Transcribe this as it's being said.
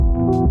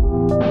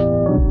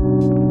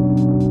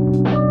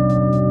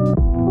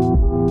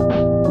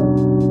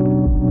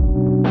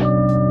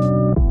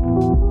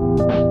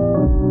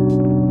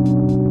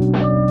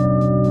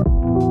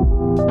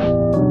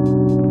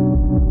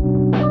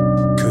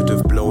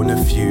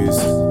a fuse.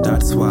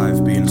 That's why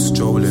I've been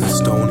strolling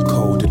stone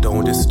cold,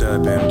 don't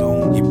disturb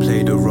him. He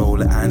played a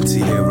role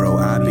anti-hero,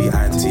 I be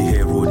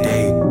anti-hero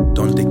day.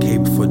 Don't the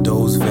cape for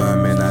those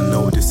vermin, I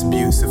know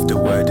disputes if the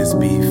word is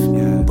beef.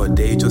 But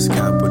they just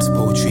Catwood's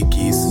poetry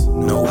geese.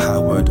 No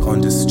Howard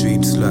on the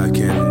streets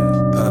lurking,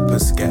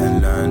 purpose getting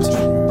learned.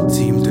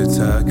 Team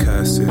deter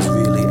curses,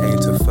 really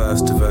ain't a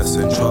first verse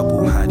in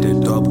trouble. Had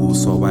it double,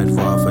 so I'd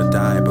rather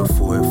die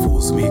before it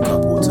fools me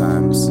couple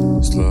times.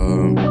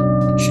 Islam,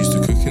 she used to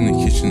cook in the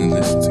kitchen and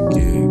listen to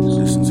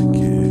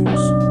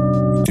gigs.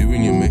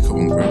 Doing your makeup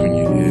and grabbing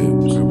your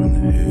hips.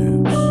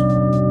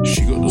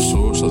 She got the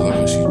sauce, I like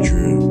how she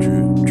drip.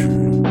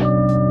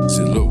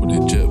 Sit look with the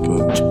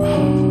jetpack,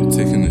 you're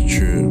taking a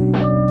trip.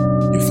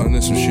 You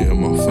finding some shit on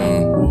my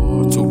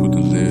phone, I talk with the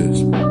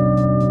list.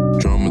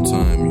 Drama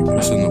time, you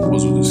pressing the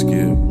pause with the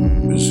skip.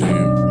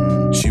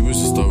 Resume. She was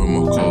the star in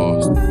my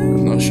cast,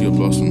 and now she a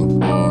blast from the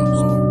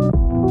past.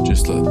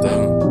 Just like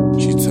that,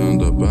 she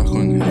turned her back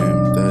on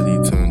him. Daddy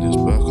turned his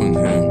back on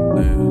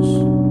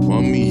him.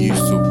 Mommy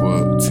used to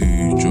work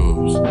 2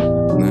 jobs.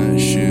 Night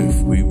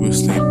shift, we were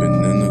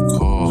sleeping in the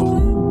car.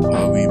 Ooh,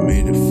 how we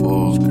made it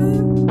far.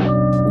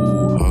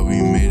 Ooh, how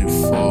we made it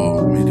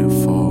far.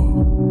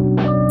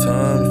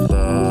 Time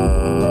flies.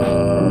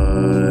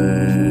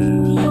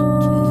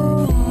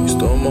 You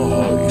stole my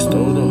heart, you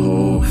stole the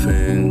whole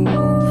thing.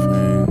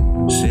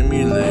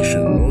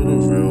 Simulation, or the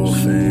real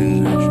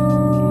thing.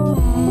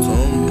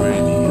 Tom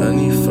Brady, I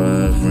need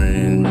 5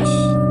 rings.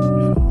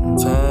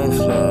 Time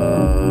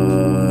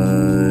flies.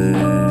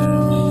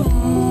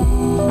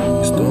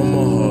 You stole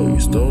my heart, you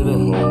stole the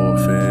whole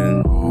thing.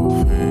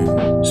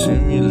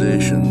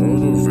 Simulation, or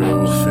the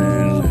real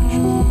thing.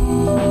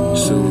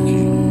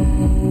 Silky.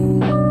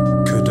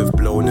 Could have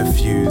blown a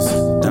fuse.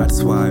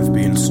 That's why I've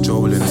been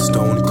strolling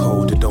stone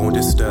cold, don't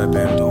disturb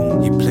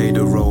him. He played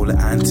a role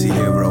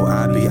anti-hero,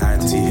 I be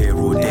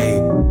anti-hero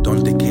day.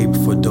 Don't the cape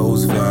for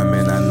those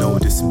vermin, I know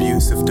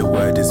disputes if the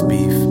word is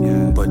beef.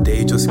 But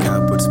they just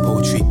Catwood's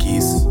poetry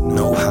geese.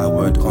 No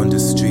Howard on the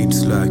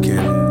streets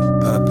lurking,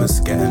 purpose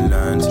getting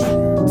learned.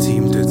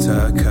 Team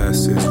deter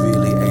curses,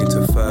 really ain't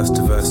a first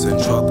verse in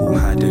trouble.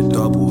 Had it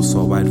double,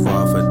 so I'd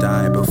rather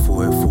die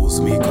before it fools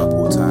me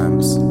couple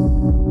times.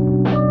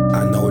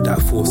 I know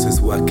that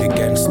forces work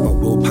against, but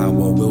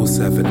willpower will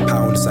 7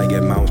 pounds. I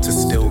get mounted,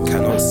 still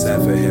cannot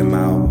sever him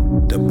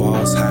out. The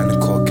bars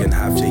Hancock and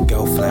have your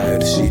girl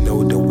flattered. She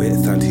know the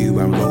width and who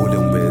I'm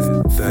rolling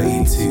with.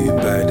 32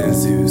 burden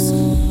zoos.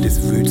 This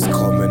route's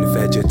common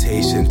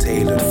vegetation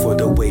tailored for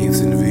the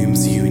waves in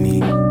rooms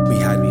uni. We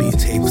had beat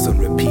tapes on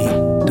repeat.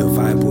 The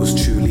vibe was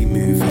truly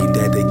movie.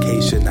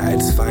 Dedication at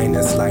its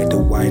finest, like the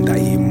wine that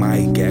he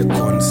might get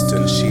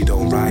constant. She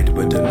don't ride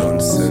with the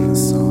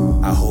nonsense.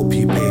 I hope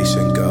you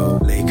patient, girl.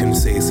 LEKAN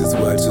says his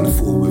words in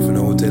full with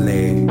no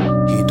delay.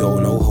 He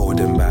don't know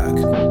holding back.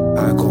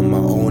 I got my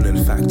own, in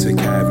fact, to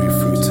carry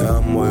through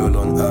turmoil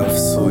on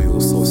earth's soil.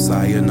 So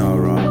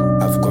sayonara,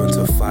 I've gone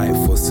to fight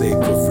for sake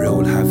of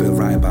real. Have it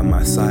right by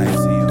my side.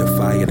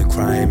 Defying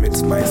crime,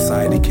 it's my side.